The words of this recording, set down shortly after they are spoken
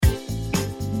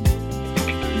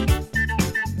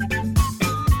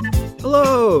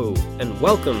Hello, and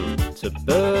welcome to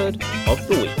Bird of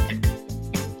the Week.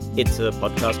 It's a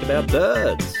podcast about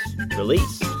birds,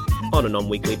 released on a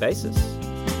non-weekly basis.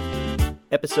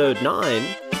 Episode 9,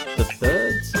 The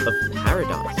Birds of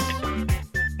Paradise.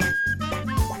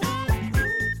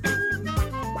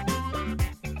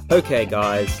 Okay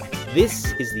guys,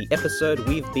 this is the episode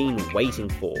we've been waiting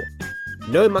for.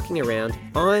 No mucking around,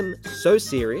 I'm so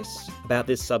serious about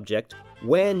this subject,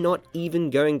 we're not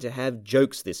even going to have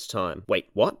jokes this time. Wait,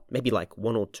 what? Maybe like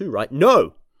one or two, right?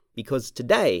 No! Because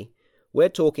today, we're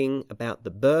talking about the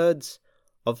birds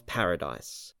of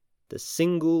paradise. The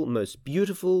single most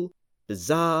beautiful,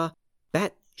 bizarre,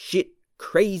 batshit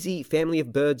crazy family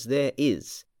of birds there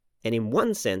is. And in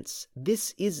one sense,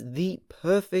 this is the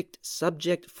perfect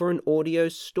subject for an audio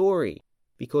story.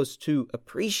 Because to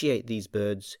appreciate these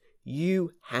birds,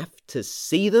 you have to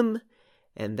see them,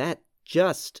 and that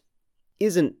just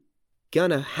isn't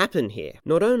gonna happen here.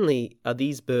 Not only are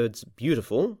these birds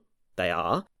beautiful, they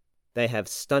have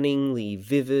stunningly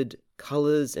vivid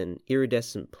colours and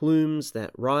iridescent plumes that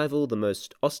rival the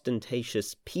most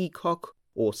ostentatious peacock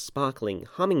or sparkling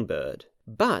hummingbird,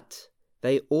 but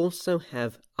they also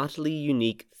have utterly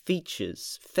unique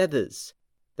features, feathers,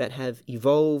 that have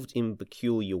evolved in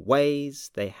peculiar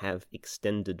ways. They have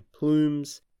extended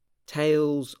plumes,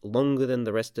 tails longer than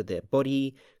the rest of their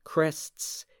body,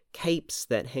 crests, capes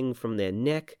that hang from their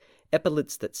neck,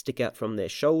 epaulets that stick out from their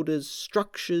shoulders,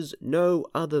 structures no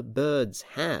other birds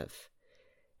have.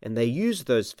 And they use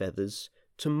those feathers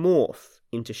to morph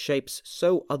into shapes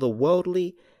so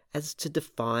otherworldly as to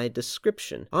defy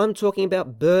description. I'm talking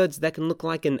about birds that can look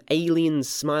like an alien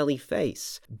smiley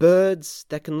face, birds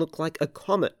that can look like a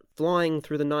comet flying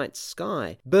through the night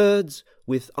sky, birds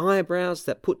with eyebrows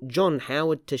that put John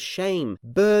Howard to shame,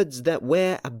 birds that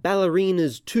wear a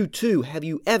ballerina's tutu. Have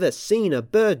you ever seen a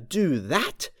bird do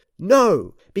that?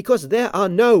 No, because there are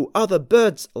no other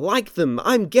birds like them.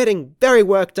 I'm getting very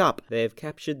worked up. They have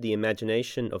captured the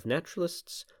imagination of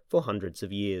naturalists for hundreds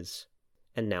of years.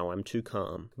 And now I'm too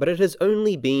calm. But it has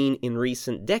only been in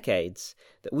recent decades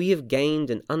that we have gained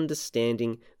an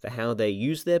understanding for how they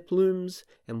use their plumes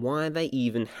and why they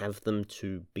even have them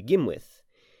to begin with.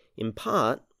 In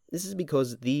part, this is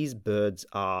because these birds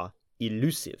are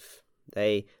elusive.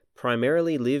 They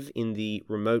primarily live in the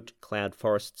remote cloud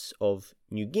forests of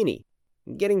New Guinea.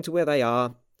 Getting to where they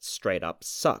are straight up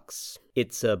sucks.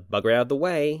 It's a bugger out of the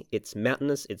way, it's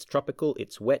mountainous, it's tropical,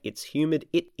 it's wet, it's humid,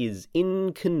 it is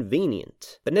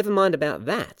inconvenient. But never mind about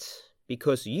that,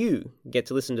 because you get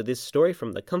to listen to this story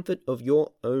from the comfort of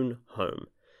your own home.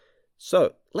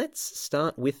 So, let's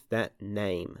start with that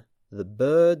name, the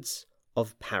Birds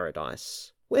of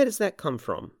Paradise. Where does that come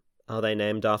from? Are they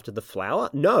named after the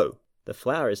flower? No, the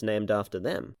flower is named after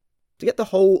them. To get the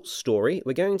whole story,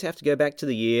 we're going to have to go back to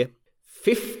the year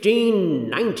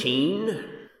 1519,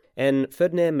 and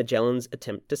Ferdinand Magellan's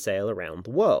attempt to sail around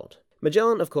the world.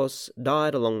 Magellan, of course,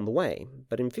 died along the way,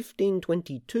 but in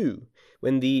 1522,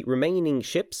 when the remaining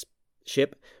ship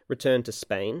returned to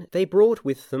Spain, they brought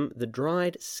with them the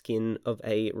dried skin of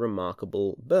a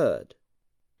remarkable bird.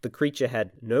 The creature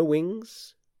had no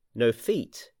wings, no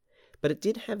feet, but it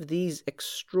did have these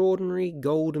extraordinary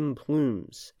golden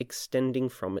plumes extending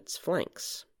from its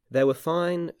flanks. They were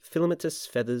fine, filamentous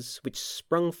feathers which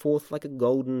sprung forth like a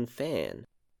golden fan.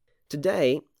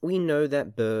 Today, we know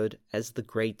that bird as the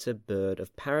greater bird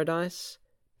of paradise,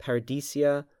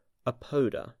 Paradisea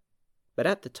apoda. But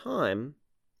at the time,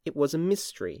 it was a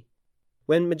mystery.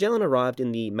 When Magellan arrived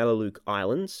in the Maluku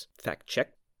Islands, fact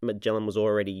check, Magellan was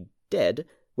already dead.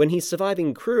 When his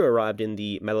surviving crew arrived in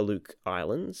the Maluku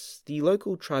Islands, the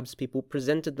local tribespeople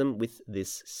presented them with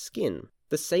this skin.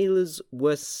 The sailors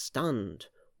were stunned.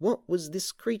 What was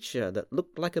this creature that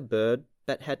looked like a bird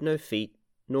that had no feet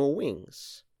nor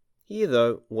wings? Here,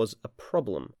 though, was a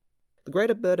problem. The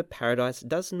greater bird of paradise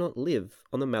does not live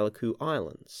on the Maluku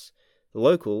Islands. The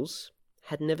locals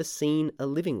had never seen a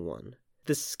living one.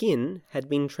 The skin had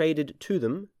been traded to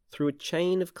them through a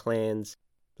chain of clans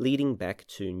leading back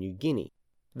to New Guinea.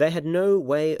 They had no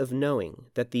way of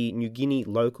knowing that the New Guinea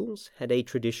locals had a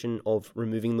tradition of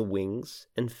removing the wings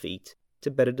and feet to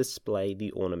better display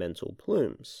the ornamental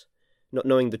plumes. Not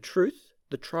knowing the truth,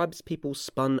 the tribespeople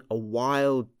spun a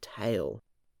wild tale.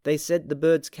 They said the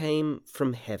birds came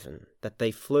from heaven, that they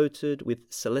floated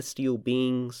with celestial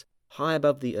beings high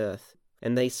above the earth,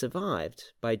 and they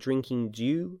survived by drinking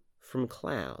dew from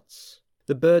clouds.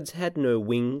 The birds had no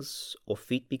wings or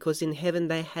feet because in heaven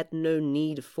they had no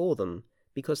need for them,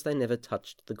 because they never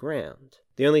touched the ground.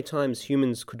 The only times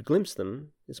humans could glimpse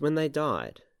them is when they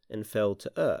died and fell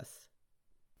to earth.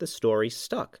 The story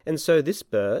stuck, and so this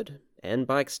bird, and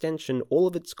by extension all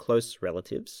of its close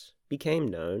relatives, became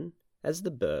known as the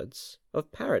birds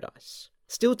of paradise.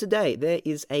 Still today, there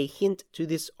is a hint to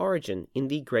this origin in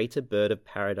the greater bird of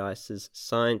paradise's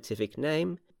scientific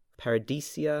name,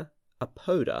 Paradisea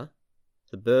apoda,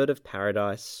 the bird of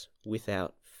paradise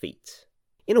without feet.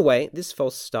 In a way, this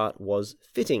false start was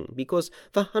fitting, because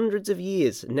for hundreds of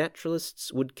years,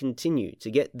 naturalists would continue to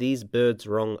get these birds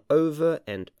wrong over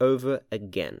and over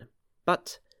again.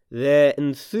 But their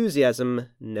enthusiasm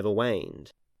never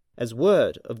waned. As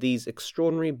word of these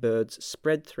extraordinary birds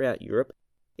spread throughout Europe,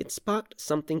 it sparked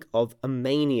something of a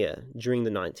mania during the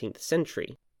 19th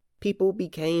century. People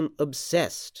became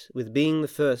obsessed with being the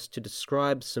first to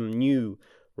describe some new,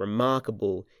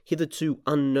 remarkable, hitherto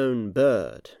unknown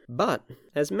bird. But,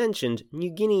 as mentioned,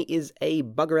 New Guinea is a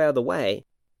bugger out of the way,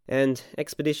 and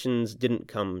expeditions didn't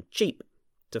come cheap.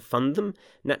 To fund them,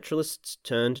 naturalists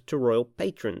turned to royal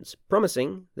patrons,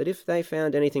 promising that if they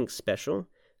found anything special,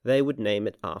 they would name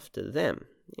it after them.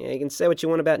 You can say what you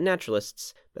want about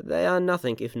naturalists, but they are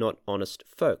nothing if not honest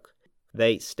folk.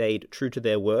 They stayed true to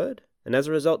their word, and as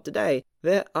a result today,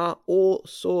 there are all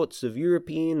sorts of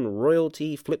European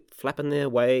royalty flip-flapping their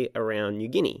way around New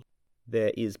Guinea.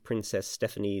 There is Princess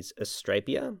Stephanie's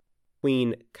Astrapia,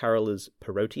 Queen Carola's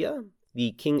Parotia,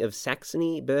 the King of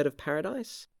Saxony bird of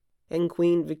paradise, and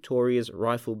Queen Victoria's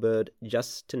riflebird,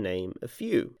 just to name a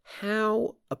few.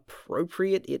 How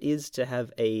appropriate it is to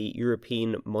have a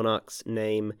European monarch's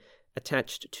name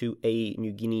attached to a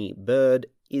New Guinea bird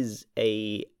is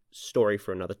a story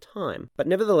for another time. But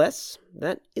nevertheless,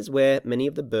 that is where many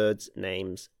of the birds'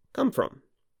 names come from.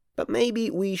 But maybe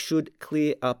we should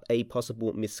clear up a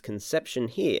possible misconception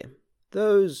here.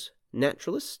 Those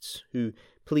naturalists who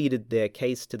pleaded their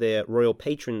case to their royal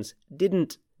patrons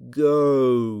didn't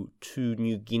go to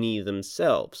New Guinea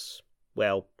themselves.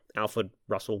 Well, Alfred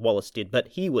Russel Wallace did, but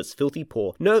he was filthy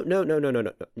poor. No.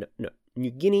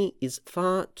 New Guinea is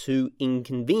far too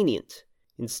inconvenient.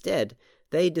 Instead,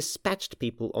 they dispatched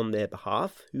people on their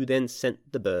behalf, who then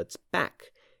sent the birds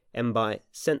back. And by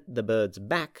sent the birds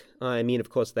back, I mean, of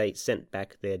course, they sent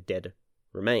back their dead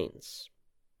remains.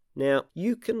 Now,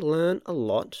 you can learn a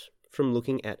lot from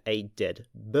looking at a dead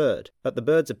bird, but the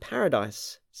birds of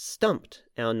paradise stumped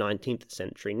our 19th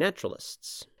century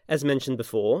naturalists. As mentioned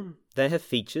before, they have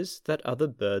features that other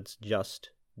birds just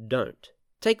don't.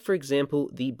 Take, for example,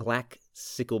 the black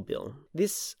sicklebill.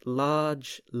 This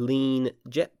large, lean,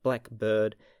 jet-black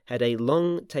bird had a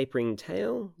long, tapering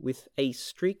tail with a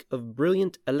streak of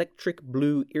brilliant electric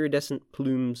blue iridescent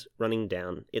plumes running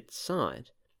down its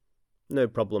side. No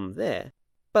problem there.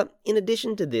 But in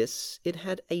addition to this, it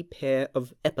had a pair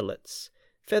of epaulets,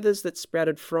 feathers that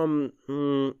sprouted from,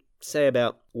 say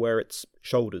about where its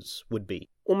shoulders would be,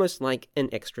 almost like an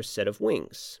extra set of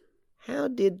wings. How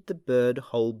did the bird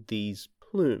hold these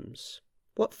plumes?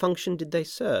 What function did they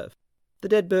serve? The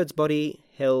dead bird's body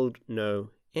held no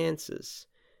answers.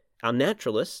 Our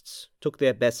naturalists took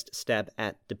their best stab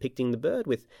at depicting the bird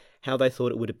with how they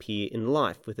thought it would appear in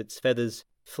life, with its feathers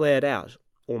flared out,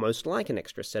 almost like an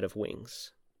extra set of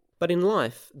wings. But in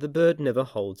life, the bird never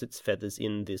holds its feathers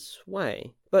in this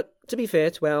way. But to be fair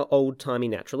to our old-timey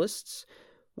naturalists,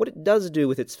 what it does do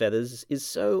with its feathers is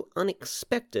so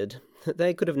unexpected that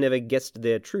they could have never guessed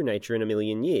their true nature in a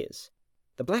million years.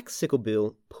 The black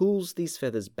sicklebill pulls these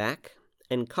feathers back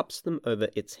and cups them over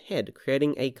its head,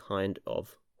 creating a kind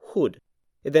of hood.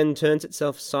 It then turns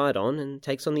itself side on and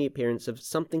takes on the appearance of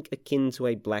something akin to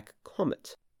a black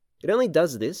comet. It only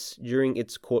does this during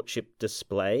its courtship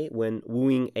display when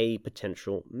wooing a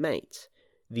potential mate.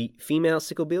 The female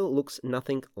sicklebill looks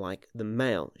nothing like the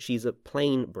male. She's a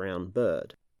plain brown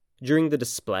bird. During the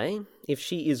display, if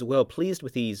she is well pleased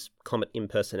with his comet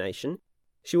impersonation,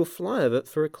 she will fly over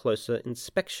for a closer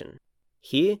inspection.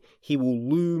 Here, he will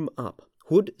loom up,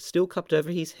 hood still cupped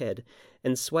over his head,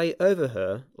 and sway over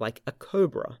her like a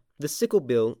cobra. The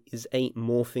sicklebill is a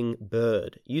morphing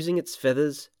bird, using its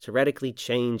feathers to radically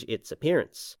change its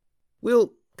appearance.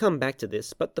 We'll come back to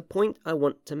this, but the point I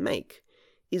want to make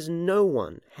is no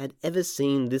one had ever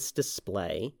seen this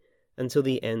display until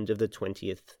the end of the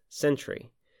 20th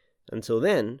century. Until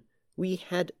then, we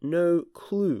had no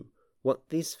clue what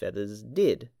these feathers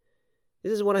did.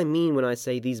 This is what I mean when I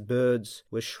say these birds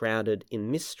were shrouded in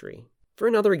mystery. For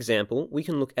another example, we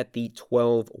can look at the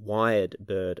 12-wired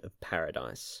bird of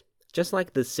paradise. Just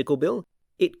like the sicklebill,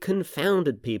 it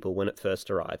confounded people when it first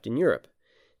arrived in Europe.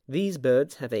 These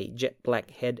birds have a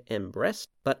jet-black head and breast,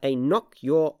 but a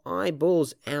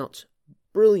knock-your-eyeballs-out,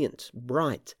 brilliant,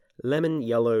 bright,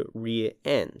 lemon-yellow rear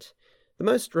end. The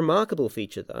most remarkable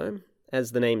feature, though,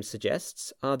 as the name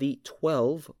suggests, are the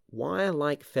 12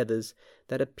 wire-like feathers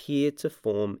that appear to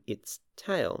form its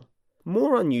tail.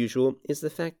 More unusual is the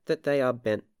fact that they are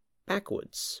bent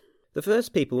backwards. The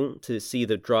first people to see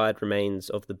the dried remains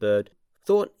of the bird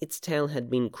thought its tail had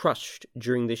been crushed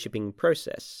during the shipping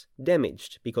process,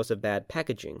 damaged because of bad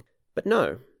packaging. But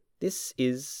no, this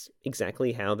is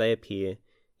exactly how they appear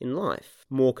in life.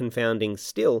 More confounding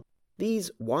still,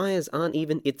 these wires aren't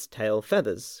even its tail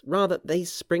feathers. Rather, they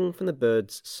spring from the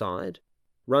bird's side,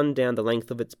 run down the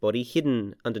length of its body,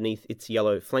 hidden underneath its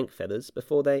yellow flank feathers,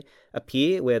 before they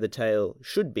appear where the tail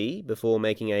should be, before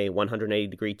making a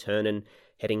 180-degree turn and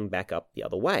heading back up the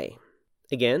other way.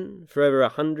 Again, for over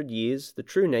 100 years, the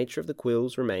true nature of the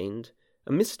quills remained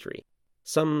a mystery.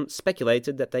 Some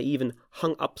speculated that they even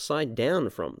hung upside down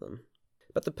from them.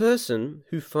 But the person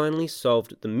who finally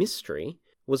solved the mystery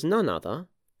was none other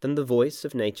than the voice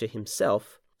of nature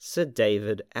himself, Sir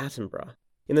David Attenborough.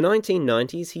 In the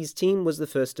 1990s, his team was the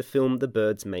first to film the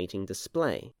bird's mating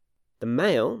display. The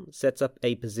male sets up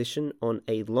a position on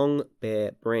a long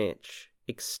bare branch,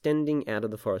 extending out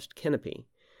of the forest canopy.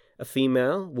 A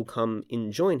female will come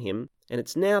and join him, and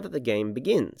it's now that the game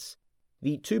begins.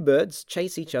 The two birds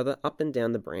chase each other up and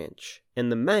down the branch,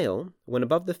 and the male, when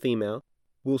above the female,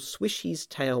 will swish his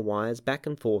tail wires back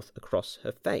and forth across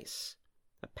her face.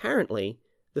 Apparently,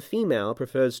 the female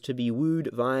prefers to be wooed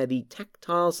via the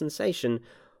tactile sensation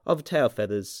of tail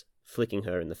feathers flicking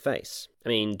her in the face. I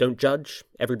mean, don't judge,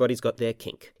 everybody's got their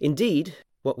kink. Indeed,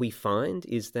 what we find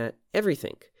is that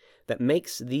everything that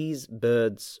makes these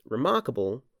birds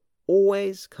remarkable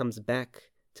always comes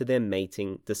back to their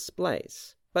mating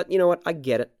displays. But you know what, I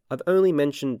get it. I've only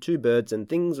mentioned two birds and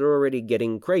things are already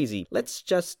getting crazy. Let's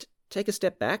just take a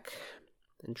step back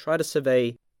and try to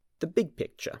survey the big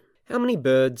picture. How many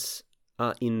birds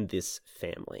are in this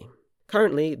family?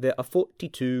 Currently, there are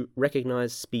 42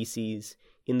 recognized species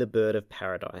in the bird of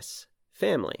paradise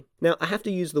family. Now, I have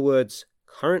to use the words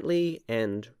currently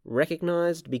and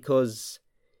recognized because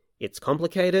it's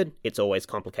complicated. It's always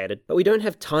complicated, but we don't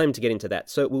have time to get into that,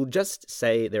 so we'll just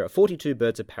say there are 42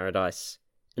 birds of paradise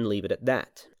and leave it at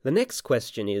that. The next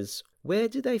question is, where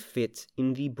do they fit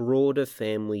in the broader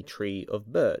family tree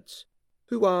of birds?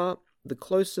 Who are the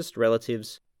closest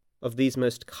relatives of these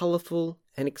most colourful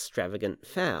and extravagant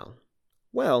fowl?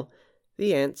 Well,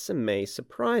 the answer may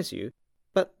surprise you,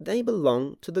 but they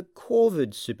belong to the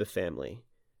corvid superfamily,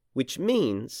 which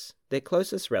means their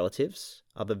closest relatives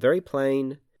are the very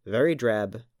plain, very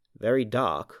drab, very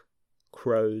dark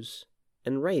crows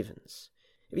and ravens.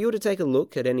 If you were to take a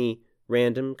look at any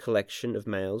random collection of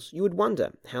males, you would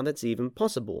wonder how that's even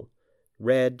possible.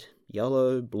 Red,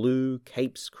 yellow, blue,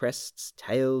 capes, crests,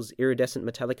 tails, iridescent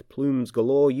metallic plumes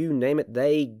galore, you name it,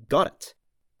 they got it.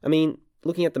 I mean,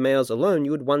 looking at the males alone,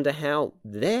 you would wonder how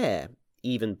they're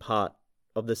even part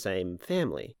of the same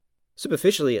family.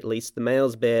 Superficially, at least, the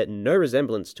males bear no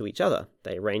resemblance to each other.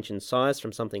 They range in size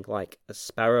from something like a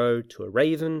sparrow to a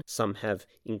raven. Some have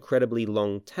incredibly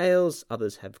long tails,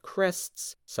 others have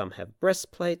crests, some have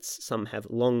breastplates, some have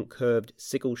long curved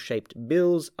sickle-shaped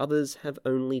bills, others have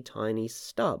only tiny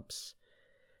stubs.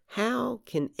 How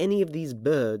can any of these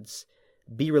birds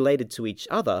be related to each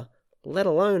other, let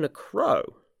alone a crow?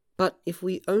 But if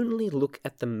we only look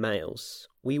at the males,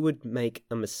 we would make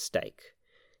a mistake,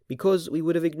 because we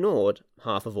would have ignored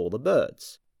half of all the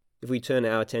birds. If we turn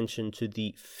our attention to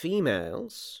the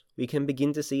females, we can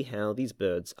begin to see how these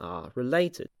birds are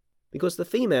related, because the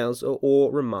females are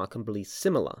all remarkably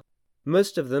similar.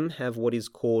 Most of them have what is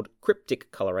called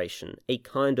cryptic coloration, a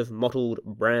kind of mottled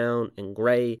brown and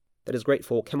grey that is great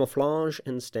for camouflage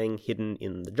and staying hidden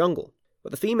in the jungle.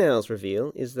 What the females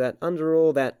reveal is that under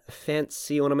all that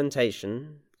fancy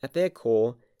ornamentation, at their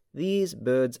core, these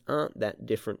birds aren't that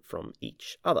different from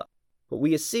each other. What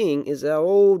we are seeing is our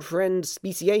old friend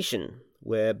speciation,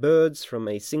 where birds from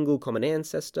a single common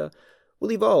ancestor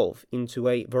will evolve into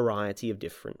a variety of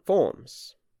different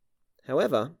forms.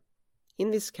 However, in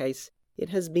this case, it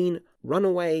has been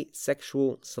runaway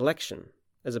sexual selection,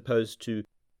 as opposed to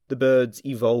the birds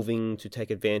evolving to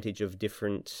take advantage of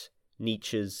different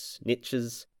niches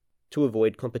to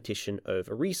avoid competition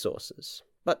over resources.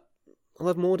 But I'll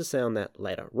have more to say on that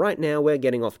later. Right now, we're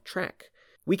getting off track.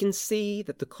 We can see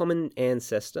that the common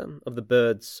ancestor of the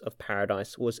birds of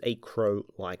paradise was a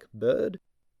crow-like bird,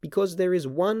 because there is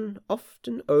one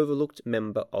often overlooked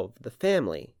member of the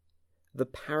family, the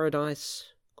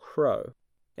paradise crow.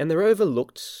 And they're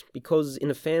overlooked because in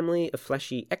a family of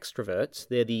flashy extroverts,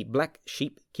 they're the black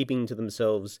sheep keeping to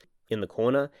themselves in the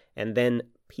corner, and then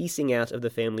piecing out of the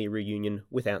family reunion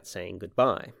without saying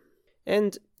goodbye.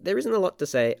 And there isn't a lot to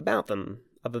say about them,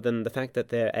 other than the fact that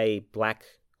they're a black,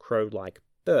 crow-like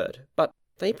bird, but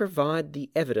they provide the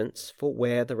evidence for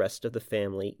where the rest of the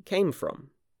family came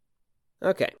from.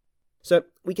 Okay, so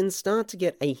we can start to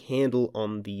get a handle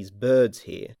on these birds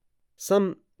here.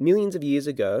 Some millions of years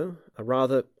ago, a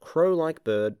rather crow-like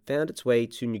bird found its way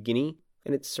to New Guinea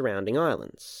and its surrounding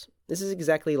islands. This is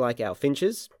exactly like our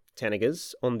finches,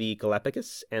 tanagers, on the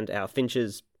Galapagos, and our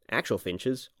finches, actual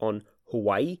finches, on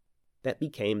Hawaii, that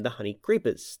became the honey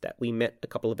creepers that we met a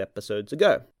couple of episodes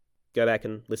ago. Go back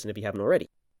and listen if you haven't already.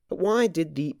 But why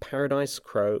did the paradise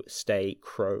crow stay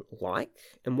crow-like,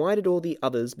 and why did all the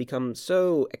others become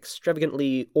so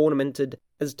extravagantly ornamented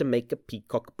as to make a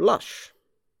peacock blush?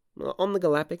 Well, on the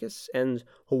Galapagos and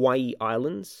Hawaii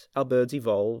Islands, our birds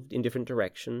evolved in different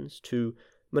directions to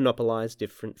monopolize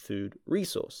different food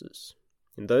resources.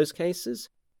 In those cases,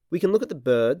 we can look at the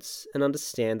birds and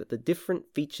understand that the different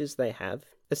features they have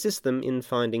assist them in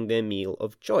finding their meal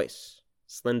of choice.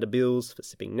 Slender bills for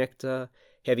sipping nectar,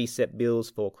 heavy-set bills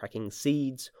for cracking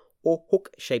seeds, or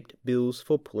hook-shaped bills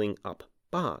for pulling up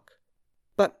bark.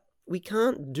 But we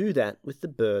can't do that with the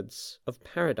birds of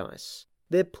paradise.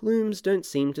 Their plumes don't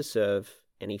seem to serve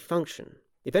any function.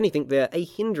 If anything, they're a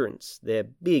hindrance. They're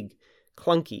big,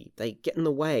 clunky, they get in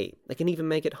the way, they can even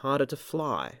make it harder to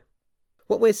fly.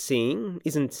 What we're seeing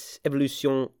isn't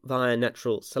evolution via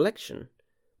natural selection.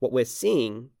 What we're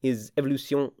seeing is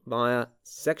evolution via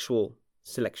sexual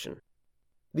selection.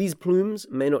 These plumes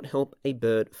may not help a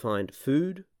bird find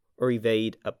food or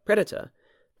evade a predator,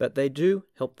 but they do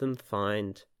help them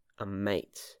find a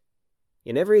mate.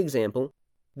 In every example,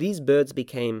 these birds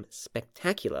became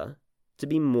spectacular to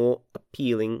be more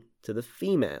appealing to the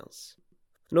females.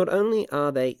 Not only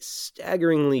are they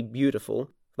staggeringly beautiful,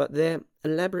 but their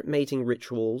elaborate mating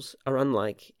rituals are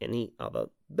unlike any other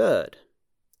bird.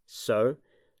 So,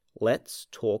 let's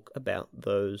talk about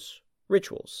those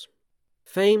rituals.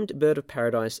 Famed bird of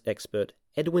paradise expert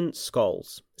Edwin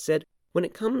Scholes said, when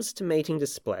it comes to mating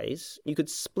displays, you could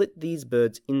split these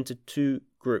birds into two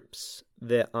groups.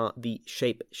 There are the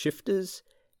shape shifters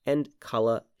and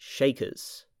color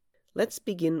shakers. Let's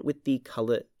begin with the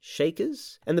color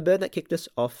shakers, and the bird that kicked us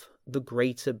off, the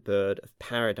greater bird of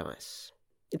paradise.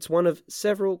 It's one of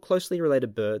several closely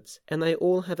related birds, and they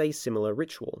all have a similar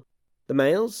ritual. The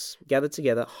males gather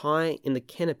together high in the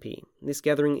canopy. This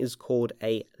gathering is called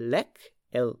a lek,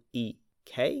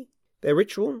 L-E-K. Their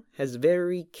ritual has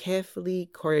very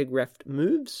carefully choreographed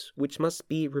moves, which must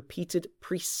be repeated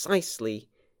precisely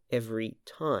every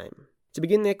time. To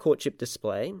begin their courtship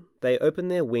display, they open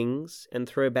their wings and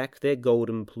throw back their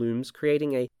golden plumes,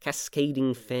 creating a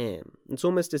cascading fan. It's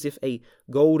almost as if a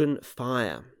golden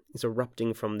fire is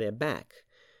erupting from their back.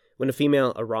 When a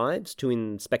female arrives to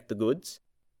inspect the goods,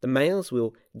 the males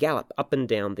will gallop up and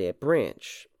down their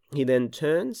branch. He then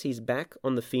turns his back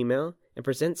on the female and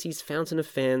presents his fountain of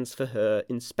fans for her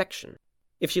inspection.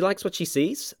 If she likes what she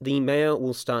sees, the male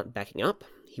will start backing up.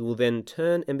 He will then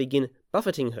turn and begin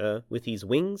buffeting her with his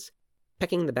wings,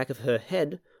 pecking the back of her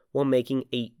head while making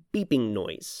a beeping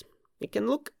noise. It can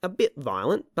look a bit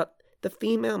violent, but the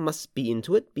female must be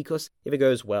into it because if it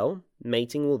goes well,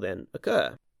 mating will then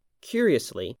occur.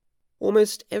 Curiously,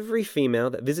 almost every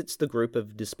female that visits the group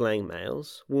of displaying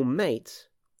males will mate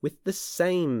with the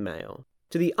same male.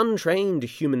 To the untrained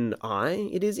human eye,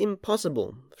 it is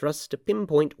impossible for us to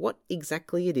pinpoint what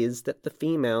exactly it is that the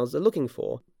females are looking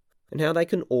for, and how they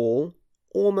can all,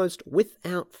 almost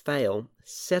without fail,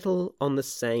 settle on the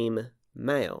same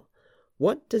male.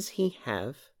 What does he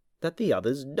have that the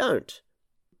others don't?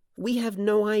 We have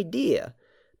no idea,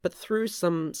 but through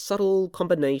some subtle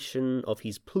combination of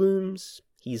his plumes,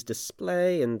 his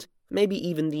display, and maybe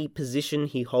even the position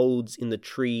he holds in the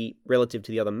tree relative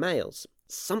to the other males,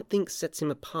 something sets him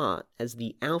apart as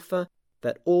the alpha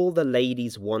that all the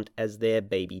ladies want as their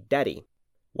baby daddy.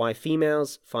 Why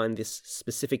females find this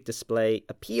specific display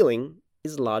appealing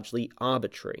is largely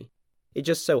arbitrary. It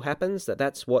just so happens that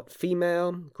that's what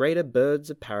female greater birds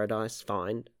of paradise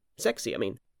find sexy. I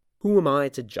mean, who am I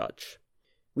to judge?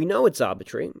 We know it's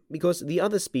arbitrary because the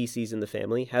other species in the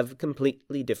family have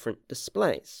completely different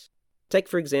displays. Take,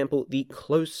 for example, the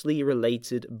closely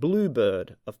related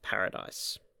bluebird of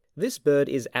paradise. This bird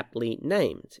is aptly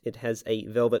named. It has a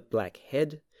velvet black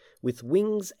head, with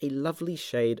wings a lovely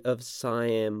shade of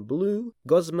cyan blue.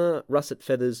 Gossamer russet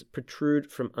feathers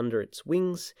protrude from under its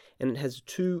wings, and it has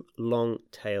two long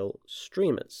tail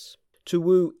streamers. To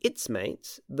woo its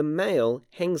mate, the male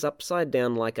hangs upside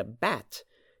down like a bat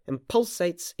and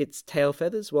pulsates its tail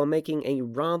feathers while making a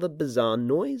rather bizarre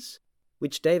noise,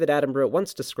 which David Attenborough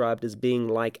once described as being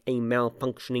like a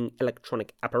malfunctioning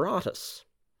electronic apparatus.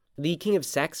 The King of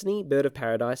Saxony, bird of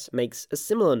paradise, makes a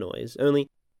similar noise, only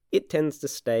it tends to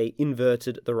stay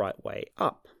inverted the right way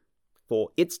up. For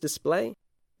its display,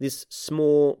 this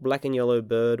small black and yellow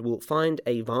bird will find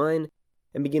a vine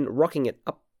and begin rocking it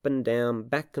up and down,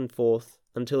 back and forth,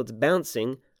 until it's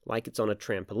bouncing like it's on a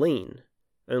trampoline.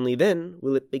 Only then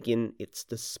will it begin its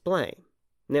display.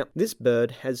 Now, this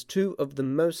bird has two of the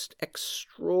most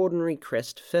extraordinary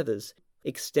crest feathers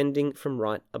extending from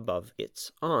right above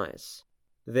its eyes.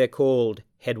 They're called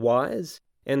headwires,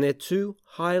 and they're two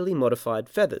highly modified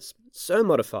feathers, so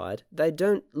modified they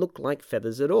don't look like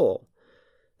feathers at all.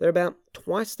 They're about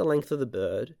twice the length of the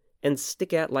bird and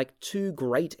stick out like two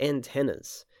great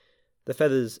antennas. The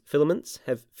feathers' filaments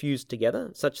have fused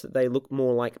together such that they look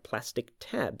more like plastic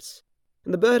tabs,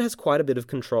 and the bird has quite a bit of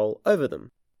control over them.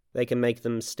 They can make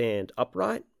them stand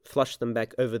upright, flush them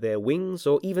back over their wings,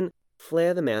 or even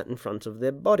flare them out in front of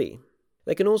their body.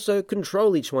 They can also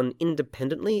control each one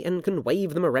independently and can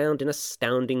wave them around in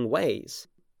astounding ways.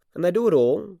 And they do it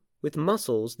all with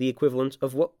muscles the equivalent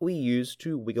of what we use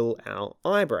to wiggle our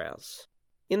eyebrows.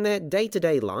 In their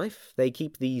day-to-day life, they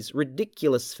keep these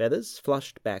ridiculous feathers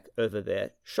flushed back over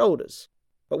their shoulders.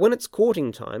 But when it's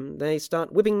courting time, they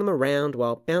start whipping them around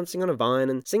while bouncing on a vine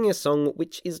and singing a song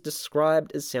which is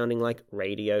described as sounding like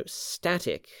radio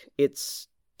static. It's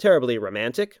terribly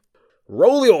romantic.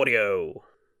 Roll the audio!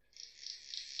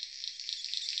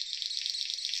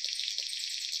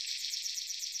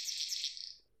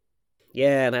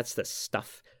 Yeah, that's the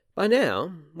stuff. By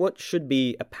now, what should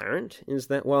be apparent is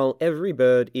that while every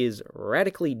bird is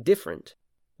radically different,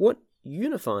 what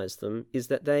unifies them is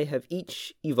that they have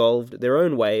each evolved their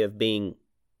own way of being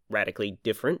radically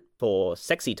different for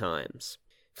sexy times.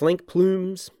 Flank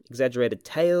plumes, exaggerated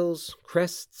tails,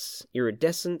 crests,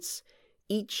 iridescence,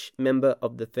 each member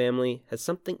of the family has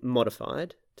something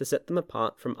modified to set them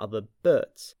apart from other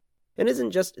birds. It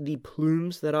isn't just the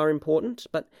plumes that are important,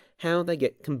 but how they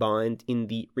get combined in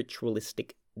the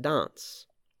ritualistic dance.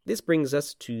 This brings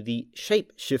us to the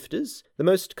shape-shifters, the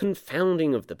most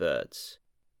confounding of the birds,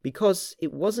 because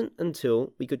it wasn't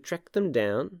until we could track them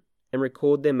down and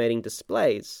record their mating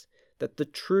displays that the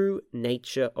true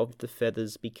nature of the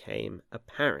feathers became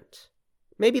apparent.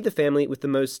 Maybe the family with the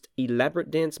most elaborate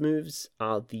dance moves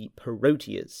are the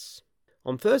Parotias.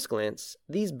 On first glance,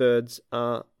 these birds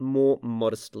are more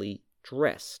modestly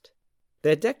dressed.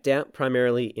 They're decked out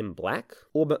primarily in black,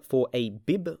 all but for a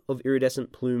bib of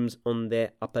iridescent plumes on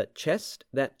their upper chest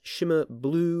that shimmer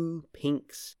blue,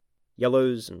 pinks,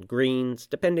 yellows and greens,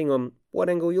 depending on what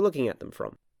angle you're looking at them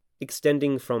from.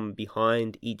 Extending from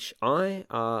behind each eye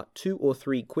are 2 or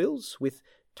 3 quills with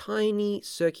tiny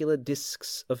circular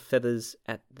discs of feathers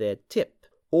at their tip.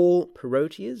 All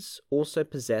Parotias also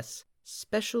possess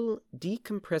special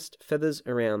decompressed feathers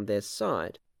around their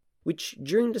side, which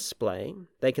during display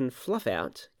they can fluff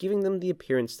out, giving them the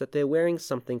appearance that they're wearing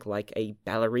something like a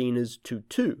ballerina's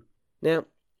tutu. Now,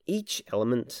 each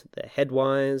element, the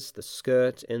headwires, the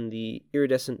skirt, and the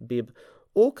iridescent bib,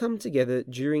 all come together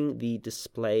during the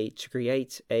display to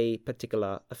create a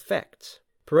particular effect.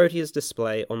 Parotias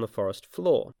display on the forest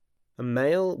floor. A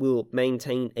male will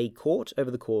maintain a court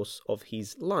over the course of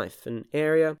his life, an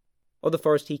area of the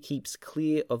forest he keeps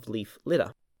clear of leaf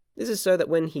litter. This is so that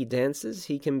when he dances,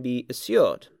 he can be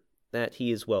assured that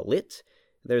he is well lit,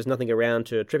 there is nothing around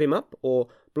to trip him up or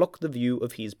block the view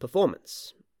of his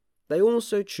performance. They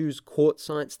also choose court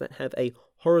sites that have a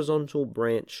horizontal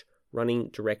branch running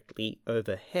directly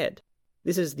overhead.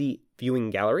 This is the viewing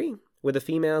gallery, where the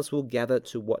females will gather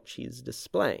to watch his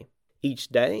display. Each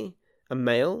day, a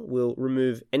male will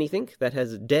remove anything that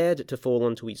has dared to fall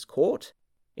onto his court.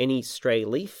 Any stray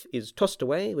leaf is tossed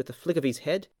away with a flick of his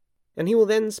head, and he will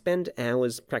then spend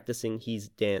hours practicing his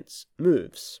dance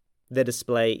moves. Their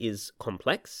display is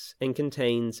complex and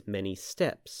contains many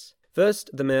steps. First,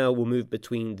 the male will move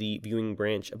between the viewing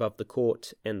branch above the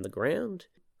court and the ground,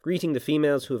 greeting the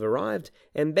females who have arrived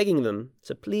and begging them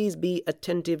to please be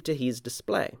attentive to his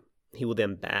display. He will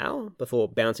then bow before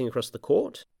bouncing across the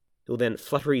court. He will then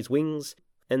flutter his wings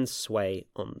and sway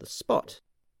on the spot.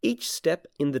 Each step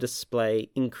in the display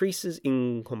increases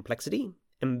in complexity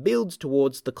and builds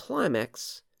towards the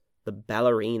climax, the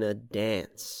ballerina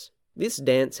dance. This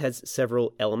dance has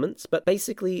several elements, but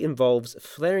basically involves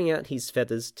flaring out his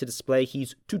feathers to display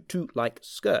his tutu-like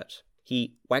skirt.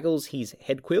 He waggles his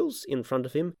head quills in front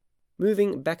of him,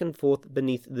 moving back and forth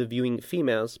beneath the viewing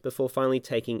females before finally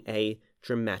taking a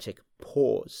dramatic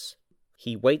pause.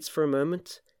 He waits for a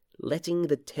moment, letting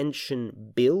the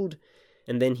tension build,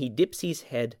 and then he dips his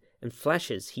head and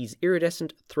flashes his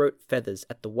iridescent throat feathers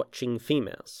at the watching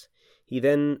females. He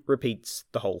then repeats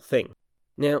the whole thing.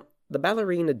 Now, the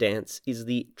ballerina dance is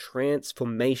the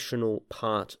transformational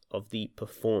part of the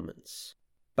performance.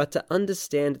 But to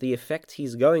understand the effect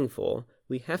he's going for,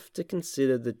 we have to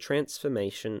consider the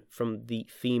transformation from the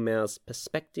female's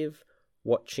perspective,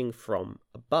 watching from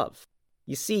above.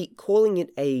 You see, calling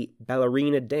it a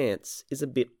ballerina dance is a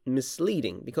bit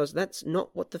misleading because that's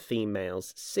not what the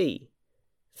females see.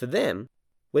 For them,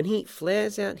 when he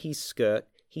flares out his skirt,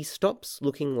 he stops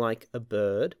looking like a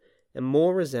bird and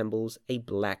more resembles a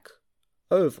black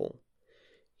oval.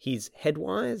 His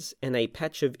headwires and a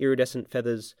patch of iridescent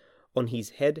feathers on his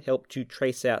head help to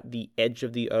trace out the edge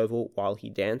of the oval while he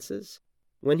dances.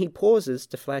 When he pauses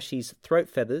to flash his throat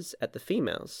feathers at the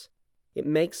females, it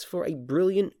makes for a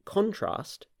brilliant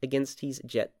contrast against his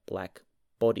jet black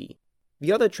body.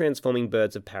 The other transforming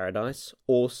birds of paradise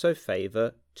also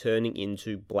favour turning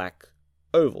into black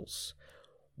ovals.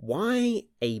 Why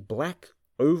a black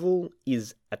oval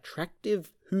is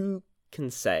attractive, who can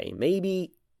say?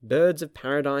 Maybe birds of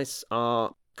paradise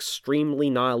are extremely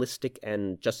nihilistic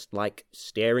and just like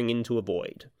staring into a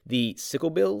void. The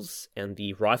sicklebills and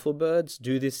the riflebirds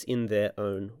do this in their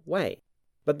own way.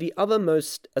 But the other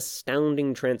most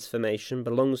astounding transformation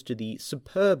belongs to the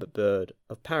superb bird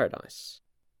of paradise.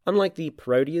 Unlike the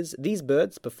parodias, these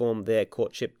birds perform their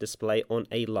courtship display on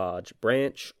a large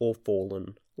branch or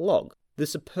fallen log. The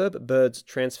superb bird's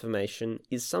transformation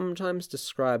is sometimes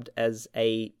described as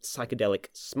a psychedelic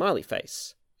smiley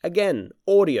face. Again,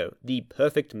 audio, the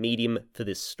perfect medium for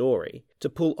this story. To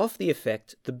pull off the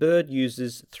effect, the bird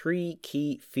uses 3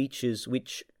 key features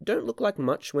which don't look like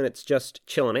much when it's just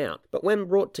chilling out, but when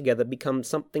brought together become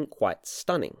something quite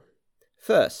stunning.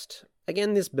 First,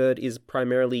 again this bird is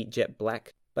primarily jet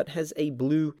black, but has a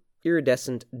blue,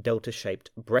 iridescent, delta-shaped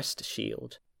breast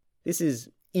shield. This is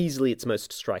easily its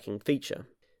most striking feature.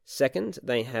 Second,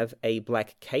 they have a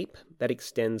black cape that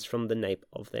extends from the nape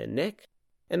of their neck.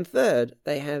 And third,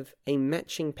 they have a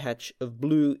matching patch of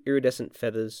blue iridescent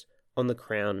feathers on the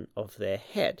crown of their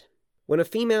head. When a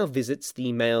female visits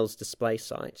the male's display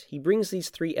site, he brings these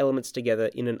 3 elements together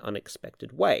in an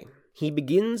unexpected way. He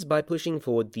begins by pushing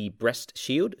forward the breast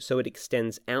shield so it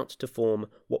extends out to form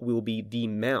what will be the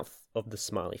mouth of the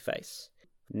smiley face.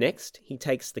 Next, he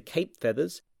takes the cape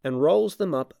feathers and rolls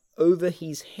them up over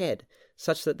his head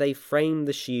such that they frame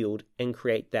the shield and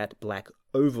create that black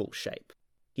oval shape.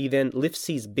 He then lifts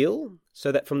his bill so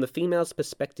that from the female's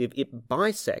perspective it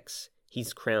bisects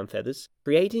his crown feathers,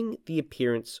 creating the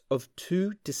appearance of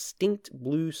 2 distinct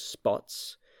blue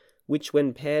spots, which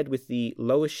when paired with the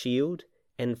lower shield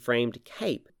and framed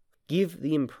cape, give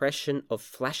the impression of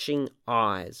flashing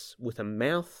eyes with a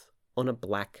mouth on a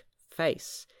black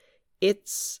face.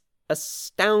 It's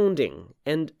astounding,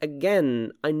 and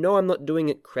again, I know I'm not doing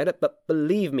it credit, but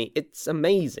believe me, it's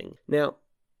amazing. Now,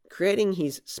 creating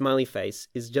his smiley face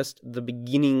is just the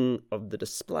beginning of the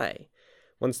display.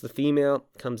 Once the female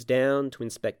comes down to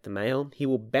inspect the male, he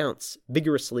will bounce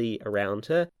vigorously around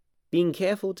her, being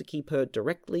careful to keep her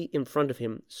directly in front of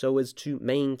him so as to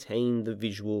maintain the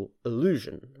visual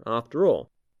illusion. After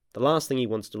all, the last thing he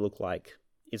wants to look like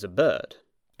is a bird.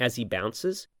 As he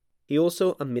bounces, he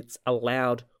also emits a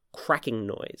loud cracking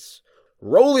noise.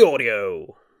 Roll the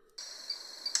audio!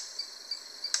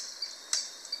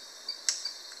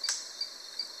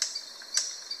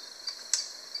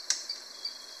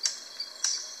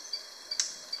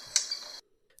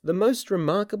 The most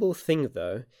remarkable thing,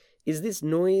 though, is this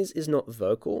noise is not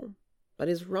vocal, but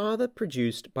is rather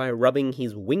produced by rubbing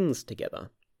his wings together.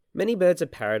 Many birds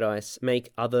of paradise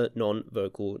make other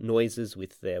non-vocal noises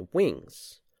with their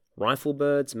wings.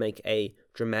 Riflebirds make a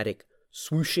dramatic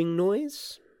swooshing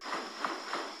noise.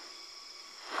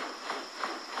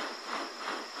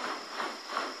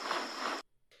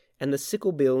 And the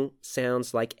sicklebill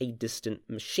sounds like a distant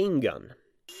machine gun.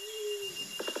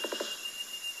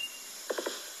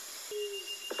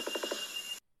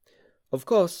 Of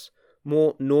course,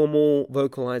 more normal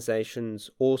vocalizations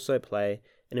also play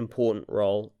an important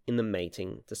role in the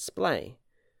mating display.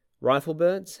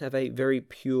 Riflebirds have a very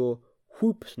pure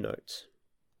whoop note.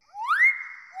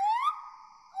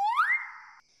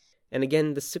 And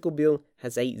again, the sicklebill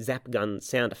has a zap gun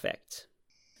sound effect.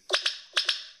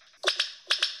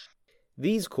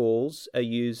 These calls are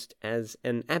used as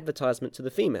an advertisement to the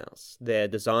females. They're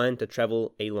designed to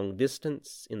travel a long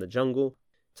distance in the jungle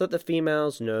so that the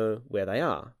females know where they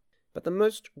are. But the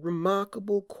most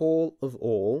remarkable call of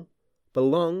all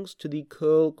belongs to the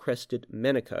curl-crested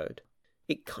menacode.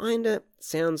 It kinda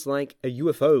sounds like a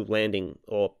UFO landing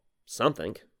or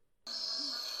something.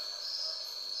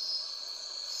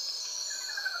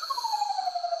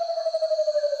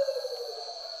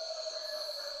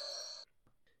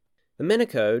 The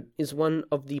menacode is one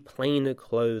of the plainer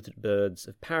clothed birds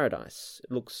of paradise.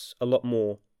 It looks a lot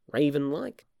more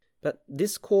raven-like, but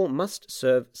this call must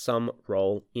serve some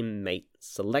role in mate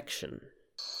selection.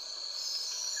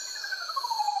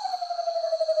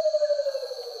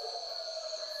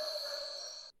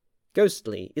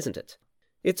 Ghostly, isn't it?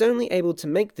 It's only able to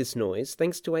make this noise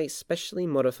thanks to a specially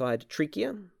modified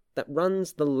trachea that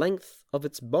runs the length of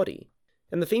its body,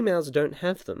 and the females don't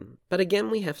have them. But again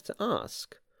we have to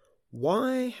ask,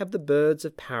 why have the birds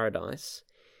of paradise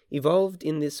evolved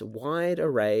in this wide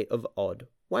array of odd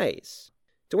ways?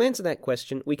 To answer that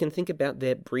question, we can think about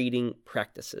their breeding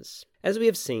practices. As we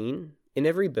have seen, in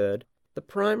every bird, the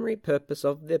primary purpose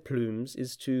of their plumes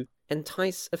is to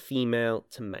entice a female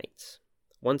to mate.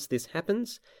 Once this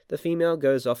happens, the female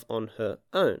goes off on her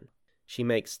own. She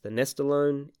makes the nest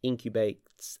alone,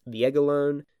 incubates the egg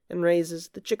alone, and raises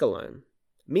the chick alone.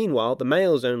 Meanwhile, the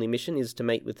male's only mission is to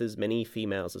mate with as many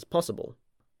females as possible.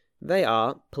 They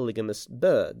are polygamous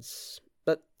birds.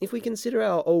 But if we consider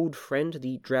our old friend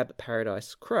the drab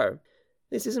paradise crow,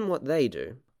 this isn't what they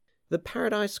do. The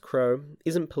paradise crow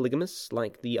isn't polygamous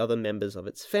like the other members of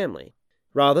its family.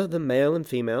 Rather, the male and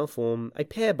female form a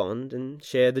pair bond and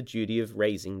share the duty of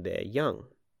raising their young.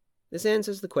 This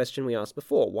answers the question we asked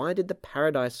before: why did the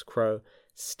paradise crow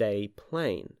stay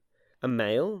plain? A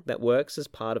male that works as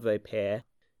part of a pair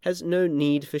has no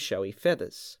need for showy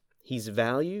feathers. His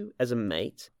value as a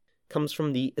mate comes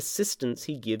from the assistance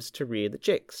he gives to rear the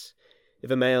chicks. If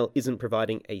a male isn't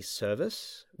providing a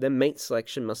service, then mate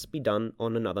selection must be done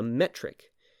on another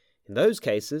metric. In those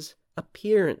cases,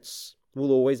 appearance will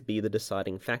always be the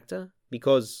deciding factor,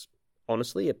 because,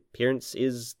 honestly, appearance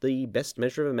is the best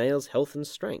measure of a male's health and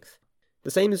strength.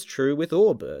 The same is true with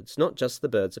all birds, not just the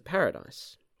birds of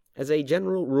paradise. As a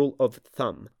general rule of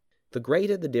thumb, the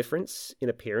greater the difference in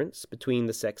appearance between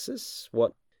the sexes,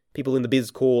 what people in the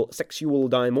biz call sexual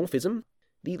dimorphism,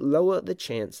 the lower the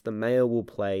chance the male will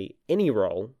play any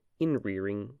role in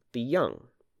rearing the young.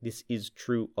 This is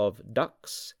true of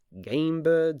ducks, game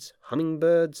birds,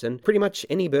 hummingbirds, and pretty much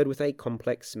any bird with a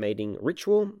complex mating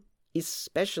ritual,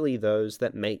 especially those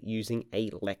that mate using a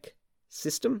lek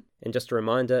system. And just a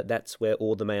reminder, that's where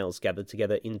all the males gather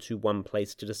together into one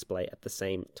place to display at the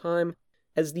same time,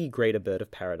 as the greater bird of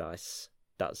paradise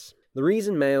does. The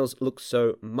reason males look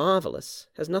so marvelous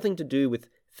has nothing to do with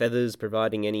feathers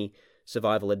providing any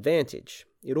survival advantage.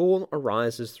 It all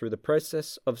arises through the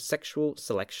process of sexual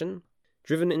selection,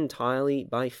 driven entirely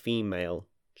by female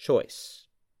choice.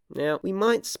 Now, we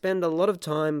might spend a lot of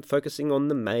time focusing on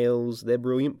the males, their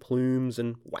brilliant plumes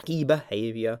and wacky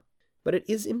behavior, but it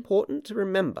is important to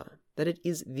remember that it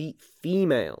is the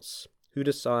females who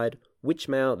decide which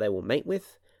male they will mate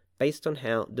with based on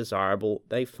how desirable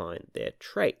they find their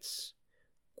traits.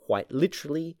 Quite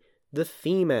literally, the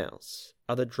females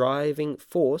are the driving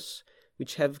force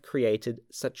which have created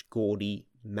such gaudy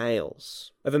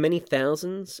males. Over many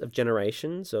thousands of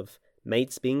generations of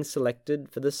mates being selected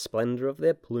for the splendor of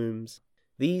their plumes,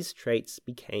 these traits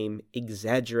became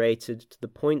exaggerated to the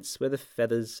points where the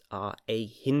feathers are a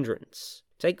hindrance.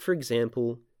 Take, for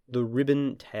example, the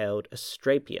ribbon-tailed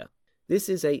astrapia. This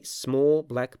is a small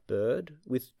black bird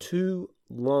with two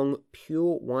long,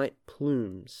 pure white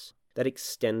plumes that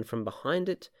extend from behind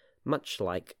it, much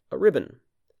like a ribbon.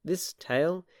 This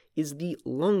tail is the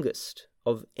longest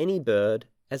of any bird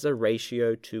as a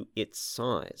ratio to its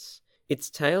size. Its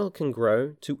tail can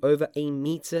grow to over a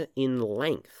meter in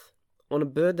length. On a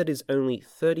bird that is only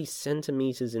 30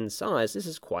 centimeters in size, this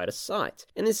is quite a sight,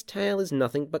 and this tail is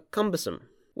nothing but cumbersome.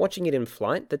 Watching it in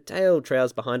flight, the tail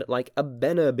trails behind it like a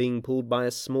banner being pulled by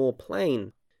a small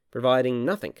plane, providing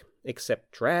nothing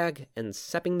except drag and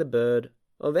sapping the bird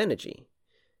of energy.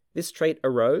 This trait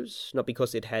arose not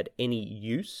because it had any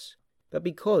use, but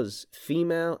because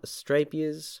female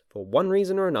astrapias, for one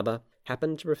reason or another,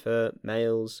 happen to prefer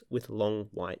males with long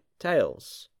white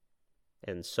tails.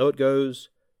 And so it goes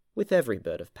with every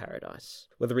bird of paradise.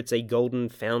 Whether it's a golden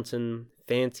fountain,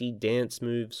 fancy dance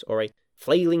moves, or a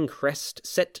flailing crest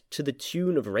set to the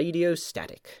tune of radio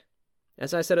static.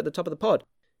 As I said at the top of the pod,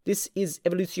 this is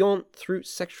evolution through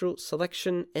sexual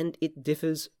selection, and it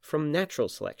differs from natural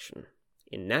selection.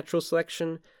 In natural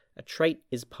selection, a trait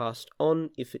is passed on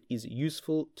if it is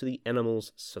useful to the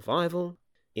animal's survival.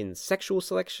 In sexual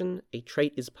selection, a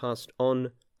trait is passed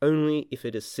on only if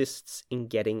it assists in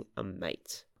getting a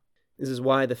mate. This is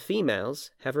why the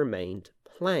females have remained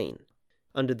plain.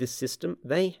 Under this system,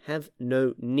 they have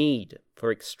no need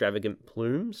for extravagant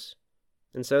plumes,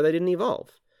 and so they didn't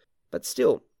evolve. But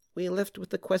still, we are left with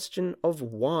the question of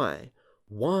why.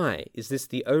 Why is this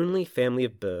the only family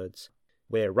of birds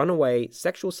where runaway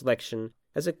sexual selection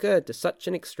has occurred to such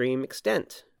an extreme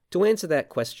extent? To answer that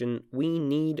question, we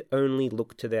need only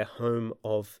look to their home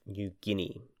of New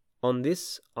Guinea. On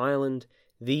this island,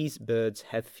 these birds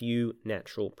have few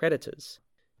natural predators.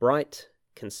 Bright,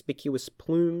 conspicuous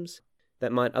plumes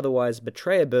that might otherwise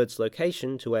betray a bird's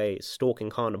location to a stalking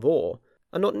carnivore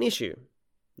are not an issue.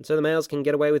 and so the males can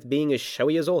get away with being as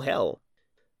showy as all hell.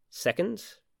 Second,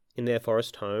 in their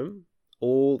forest home,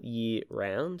 all year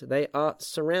round, they are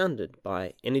surrounded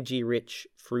by energy-rich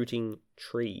fruiting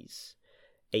trees.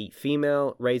 A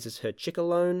female raises her chick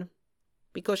alone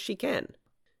because she can.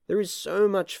 There is so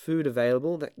much food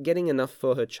available that getting enough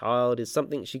for her child is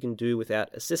something she can do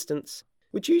without assistance,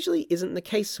 which usually isn't the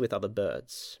case with other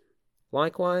birds.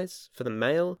 Likewise, for the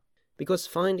male, because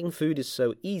finding food is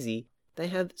so easy, they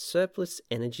have surplus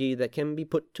energy that can be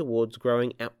put towards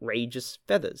growing outrageous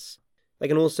feathers. They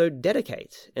can also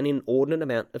dedicate an inordinate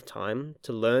amount of time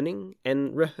to learning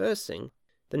and rehearsing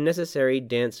the necessary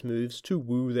dance moves to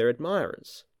woo their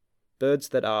admirers. Birds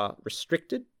that are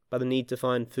restricted by the need to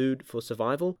find food for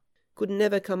survival could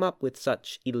never come up with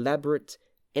such elaborate,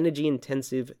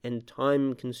 energy-intensive, and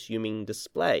time-consuming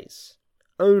displays.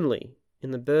 Only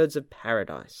in the birds of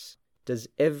paradise does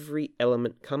every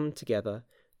element come together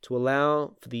to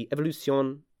allow for the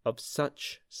evolution of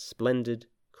such splendid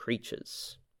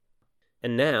creatures.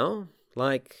 And now,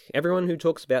 like everyone who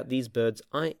talks about these birds,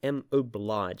 I am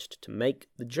obliged to make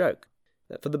the joke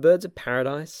that for the birds of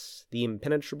paradise, the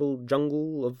impenetrable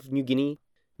jungle of New Guinea,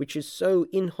 which is so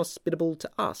inhospitable to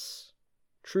us,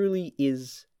 truly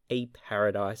is a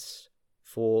paradise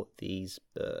for these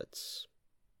birds.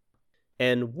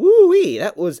 And woo-wee,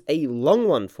 that was a long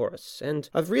one for us, and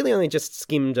I've really only just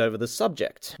skimmed over the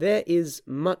subject. There is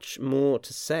much more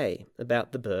to say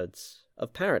about the birds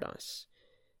of paradise.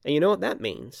 And you know what that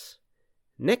means?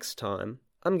 Next time,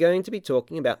 I'm going to be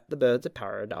talking about the birds of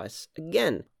paradise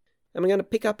again, and we're going to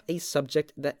pick up a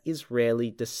subject that is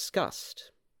rarely discussed.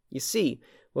 You see,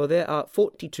 while there are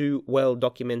 42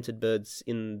 well-documented birds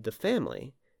in the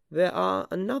family, there are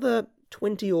another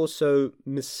 20 or so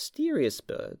mysterious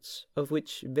birds, of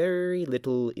which very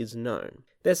little is known.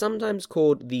 They're sometimes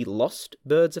called the lost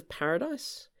birds of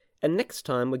paradise, and next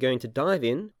time we're going to dive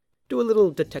in, do a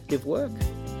little detective work,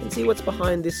 and see what's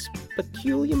behind this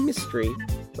peculiar mystery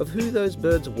of who those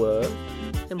birds were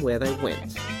and where they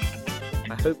went.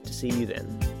 I hope to see you then.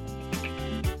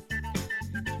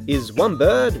 Is one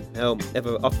bird,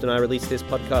 however often I release this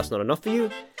podcast, not enough for you?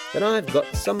 Then I've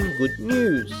got some good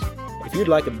news. If you'd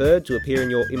like a bird to appear in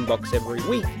your inbox every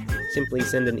week, simply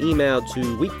send an email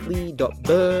to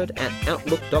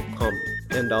weekly.bird@outlook.com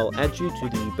and I'll add you to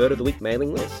the Bird of the Week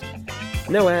mailing list.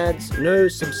 No ads, no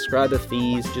subscriber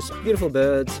fees, just beautiful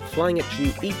birds flying at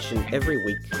you each and every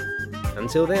week.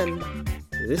 Until then,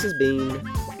 this has been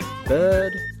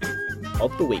Bird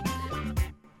of the Week.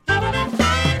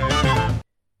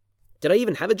 Did I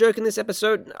even have a joke in this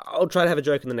episode? I'll try to have a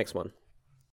joke in the next one.